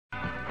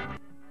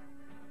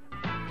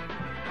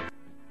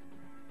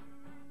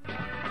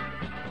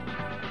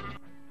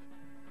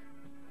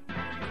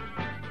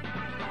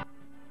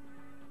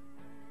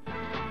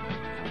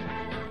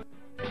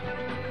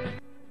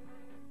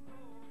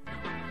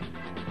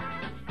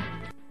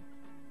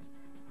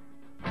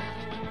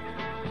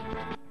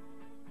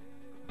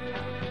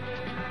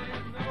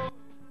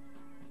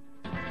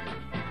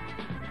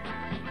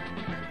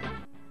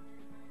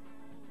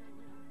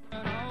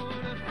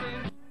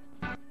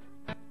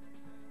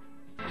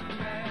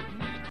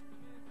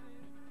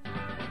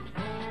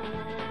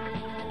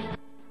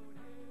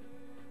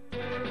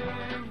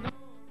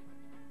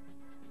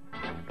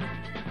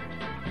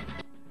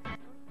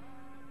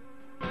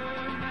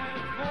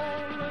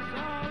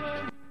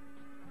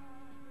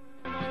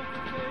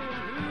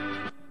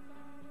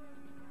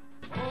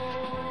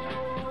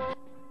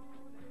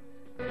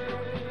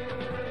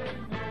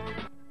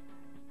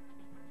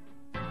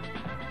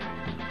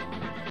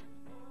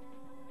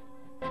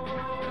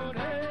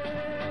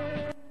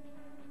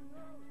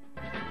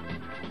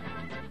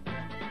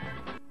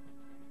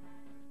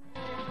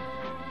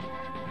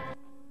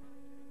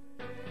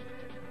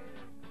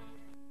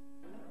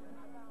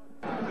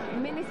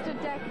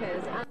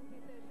Dekker's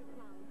anti-social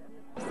plans and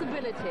the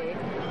possibility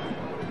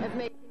of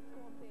making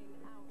squatting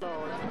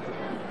outlawed?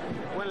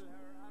 Well, her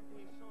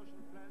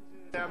anti-social plans,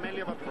 they are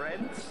mainly about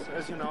rent,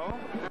 as you know,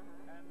 and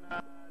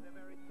they're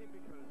very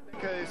typical.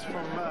 Dekker is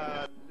from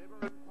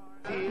Liberal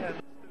Party, and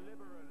the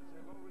Liberals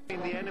have always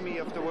been the enemy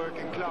of the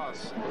working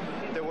class.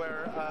 They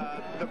were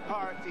the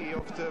party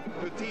of the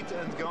petite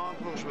and grande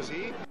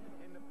bourgeoisie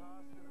in the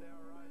past, and they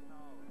are right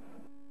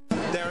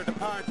now. They're the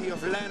party of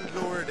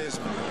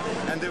landlordism,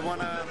 and they want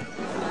to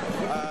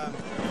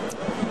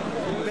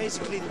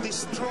basically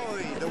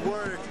destroy the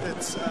work that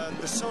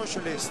the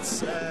socialists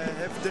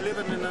have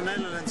delivered in the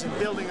Netherlands in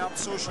building up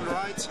social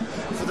rights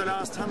for the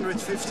last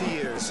 150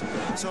 years.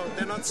 So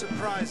they're not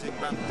surprising,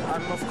 but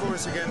I'm of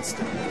course against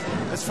it.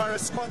 As far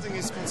as squatting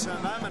is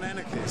concerned, I'm an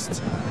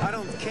anarchist. I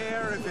don't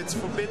care if it's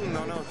forbidden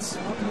or not.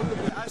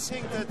 I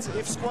think that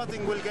if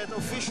squatting will get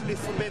officially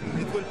forbidden,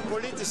 it will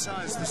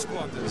politicize the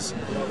squatters.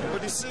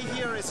 What you see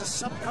here is a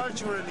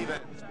subcultural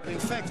event. In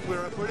fact,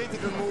 we're a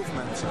political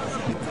movement.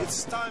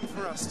 It's time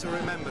for us to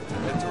remember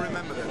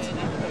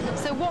that.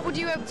 So what would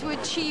you hope to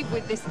achieve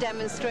with this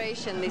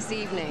demonstration this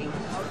evening?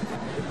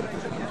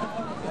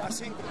 I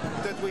think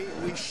that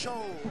we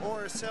show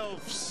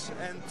ourselves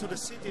and to the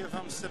city of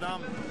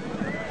Amsterdam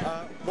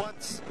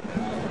what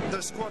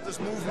the squatters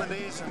movement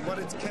is and what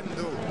it can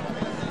do.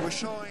 We're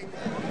showing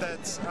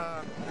that,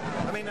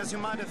 I mean, as you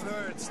might have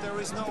heard, there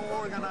is no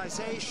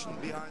organization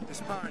behind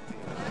this party.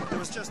 It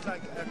was just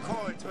like a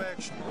call to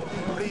action.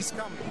 Please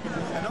come.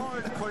 And all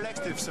the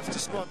collectives of the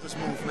squatters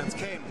movement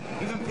came,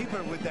 even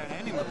people with their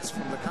animals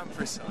from the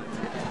countryside.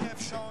 We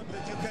have shown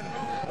that you can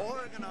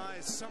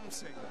organize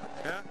something,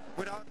 yeah,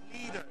 without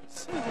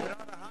leaders,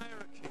 without a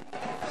hierarchy.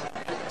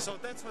 So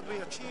that's what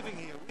we're achieving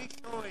here. We're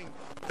showing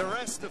the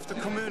rest of the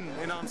commune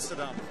in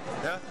Amsterdam,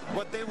 yeah,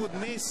 what they would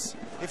miss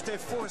if they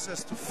force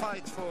us to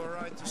fight for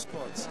a right to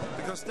squat.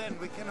 Because then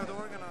we cannot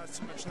organize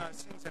so much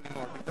nice things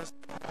anymore, because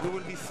we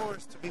will be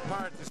forced to be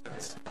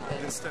partisans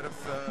instead of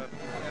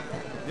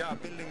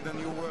building the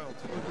new world.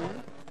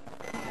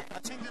 I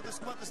think that the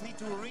squatters need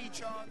to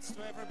reach out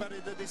to everybody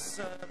that is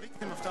a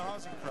victim of the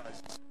housing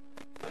crisis.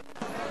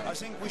 I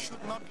think we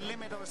should not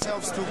limit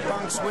ourselves to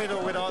punks with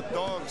or without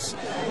dogs.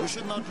 We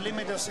should not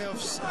limit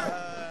ourselves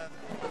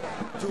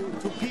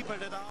to people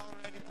that are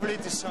already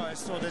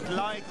politicized or that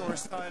like our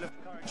style of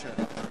culture.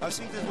 I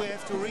think that we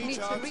have to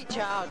reach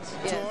out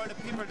to all the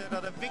people that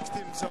are the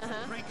victims of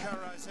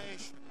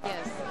precarization.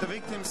 Yes. The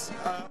victims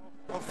of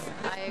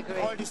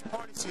all these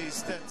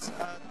policies that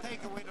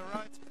take away the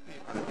rights of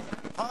people.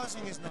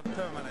 Housing is not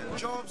permanent,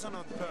 jobs are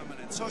not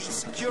permanent, social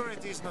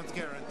security is not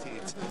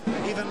guaranteed,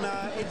 even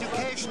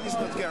education is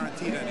not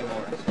guaranteed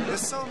anymore.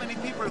 There's so many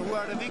people who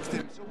are the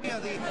victims, so we are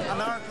the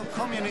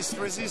anarcho-communist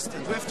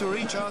resistance. We have to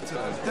reach out to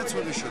them. That's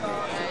what we should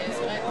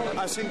do.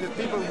 I think that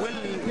people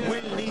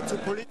will need to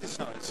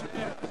politicize.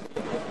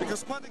 Because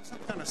squatting is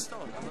not going to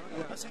stop.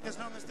 I think as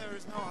long as there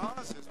is no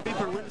houses,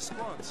 people will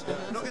squat.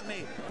 Look at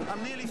me,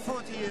 I'm nearly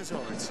 40 years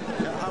old.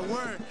 I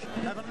work, I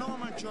have a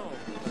normal job.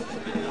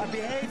 I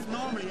behave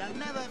normally, I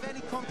never have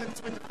any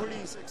contact with the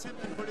police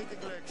except in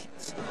political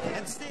actions.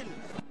 And still,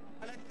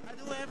 I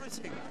do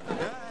everything.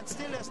 Yeah? And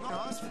still there's no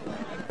house for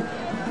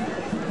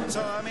me.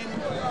 So I mean,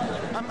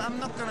 I'm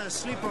not going to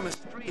sleep on the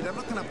street. I'm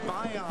not going to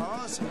buy a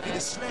house and be the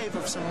slave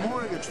of some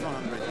mortgage for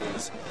 100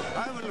 years.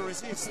 I will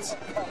resist.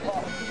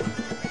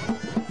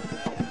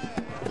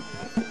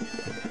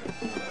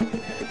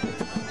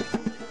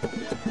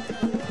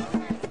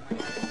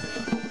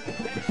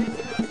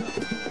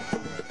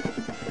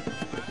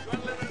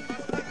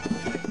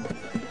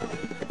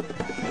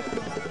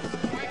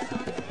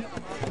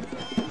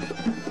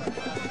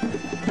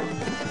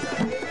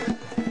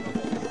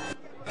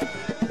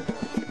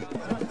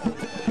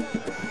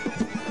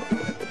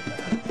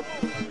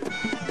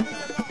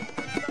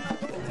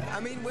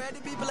 Where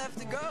do people have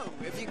to go?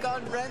 If you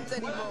can't rent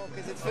anymore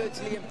because it's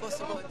virtually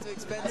impossible and too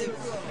expensive,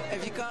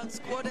 if you can't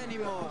squat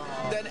anymore,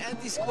 then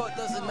anti-squat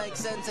doesn't make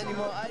sense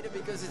anymore either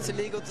because it's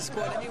illegal to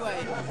squat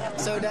anyway.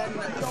 So then,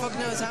 fuck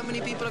knows how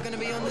many people are going to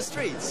be on the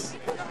streets.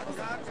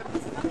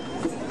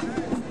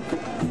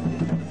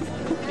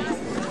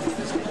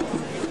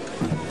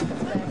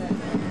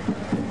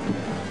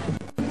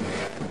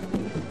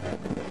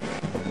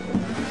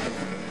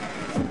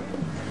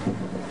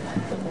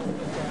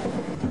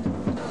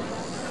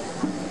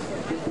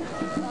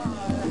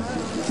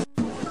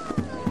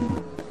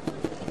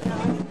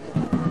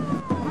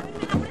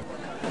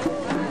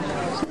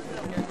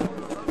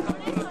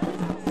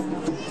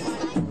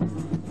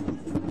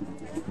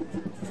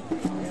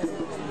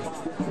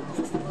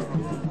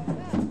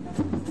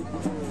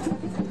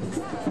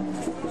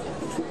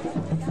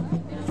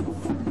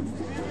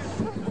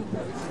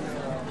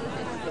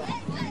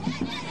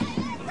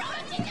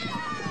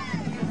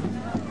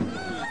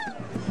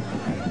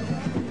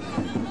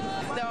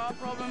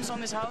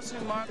 this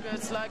housing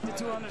market, like the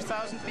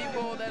 200,000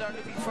 people that are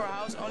looking for a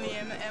house only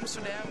in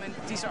Amsterdam, and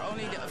these are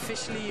only the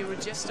officially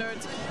registered.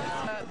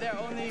 Their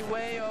only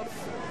way of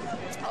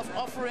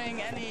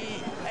offering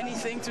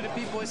anything to the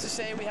people is to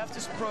say we have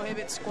to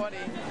prohibit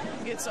squatting.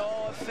 It's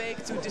all a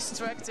fake to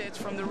distract it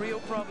from the real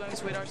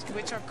problems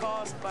which are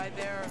caused by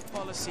their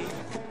policy.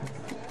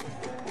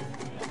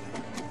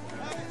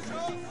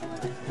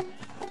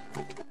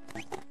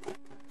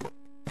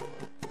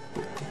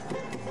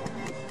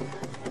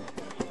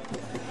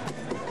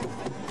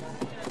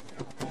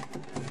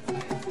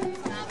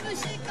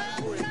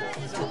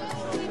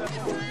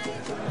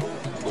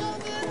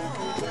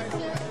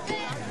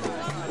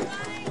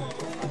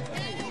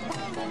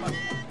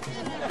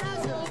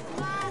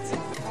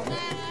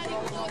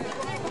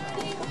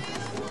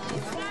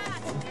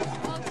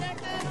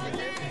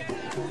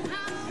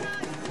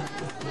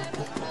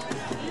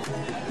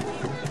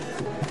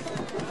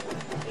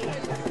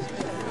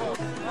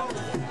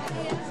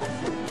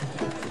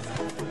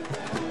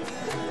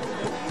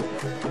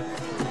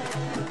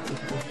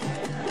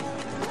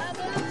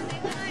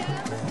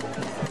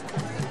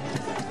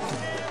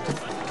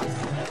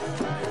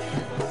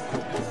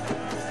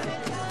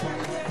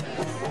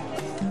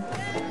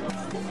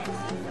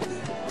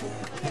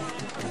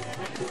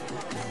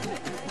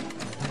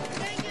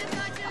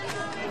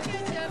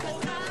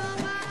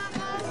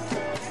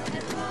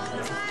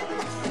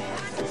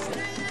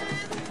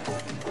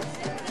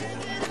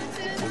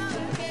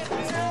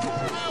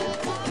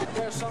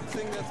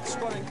 Something that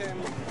squatting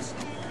came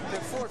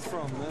forth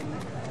from,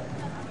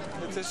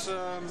 and it is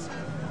a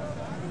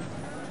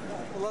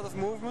lot of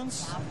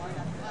movements,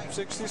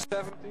 60s,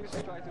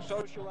 70s, try to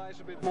socialize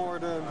a bit more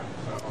the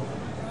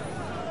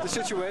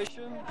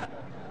situation,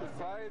 the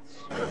fights,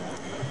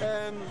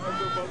 and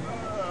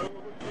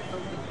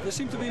they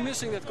seem to be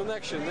missing that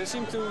connection. They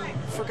seem to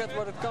forget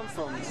what it comes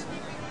from.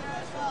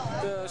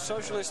 The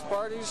socialist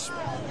parties,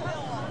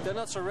 they're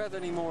not so red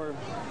anymore.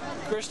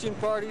 Christian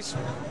parties,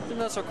 they're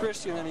not so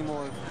Christian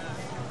anymore.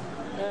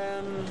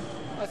 And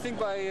I think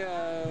by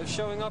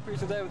showing up here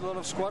today with a lot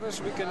of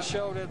squatters, we can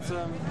show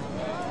that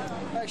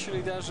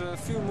actually there's a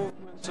few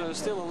movements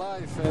still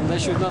alive, and they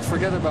should not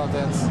forget about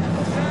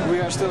that. We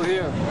are still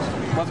here.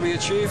 What we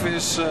achieve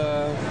is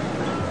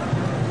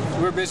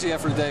we're busy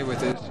every day with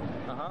this.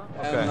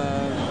 Okay.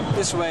 And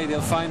this way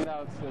they'll find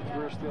out that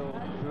we're still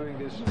doing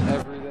this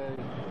every day.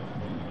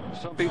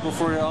 Some people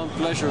for their own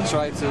pleasure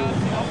try to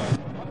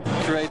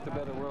create a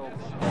better world.